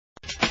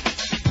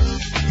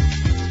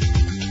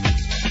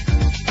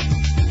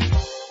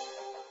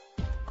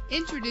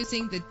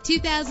Introducing the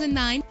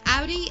 2009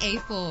 Audi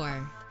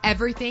A4.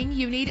 Everything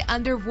you need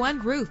under one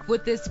roof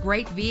with this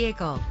great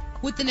vehicle.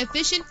 With an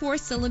efficient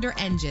 4-cylinder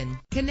engine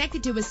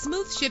connected to a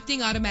smooth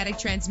shifting automatic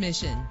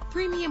transmission,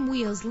 premium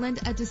wheels lend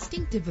a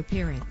distinctive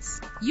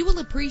appearance. You will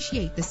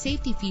appreciate the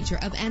safety feature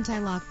of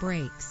anti-lock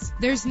brakes.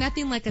 There's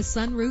nothing like a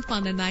sunroof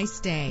on a nice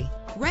day.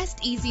 Rest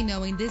easy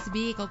knowing this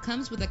vehicle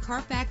comes with a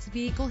Carfax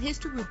Vehicle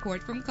History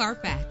Report from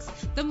Carfax,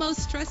 the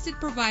most trusted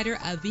provider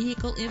of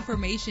vehicle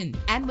information.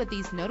 And with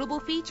these notable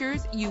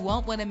features, you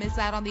won't want to miss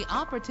out on the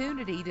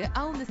opportunity to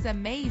own this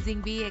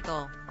amazing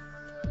vehicle.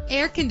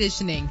 Air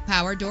conditioning,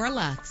 power door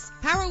locks,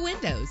 power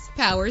windows,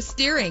 power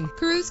steering,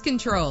 cruise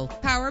control,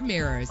 power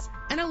mirrors,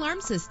 an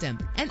alarm system,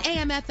 an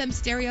AM/FM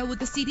stereo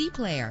with a CD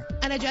player,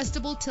 an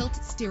adjustable tilt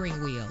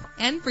steering wheel.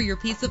 And for your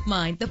peace of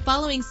mind, the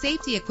following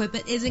safety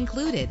equipment is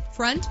included: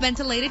 front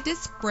ventilated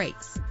disc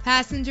brakes,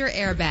 passenger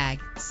airbag,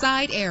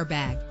 side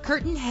airbag,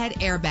 curtain head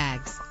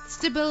airbags,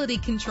 stability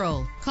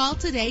control. Call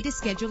today to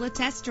schedule a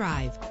test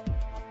drive.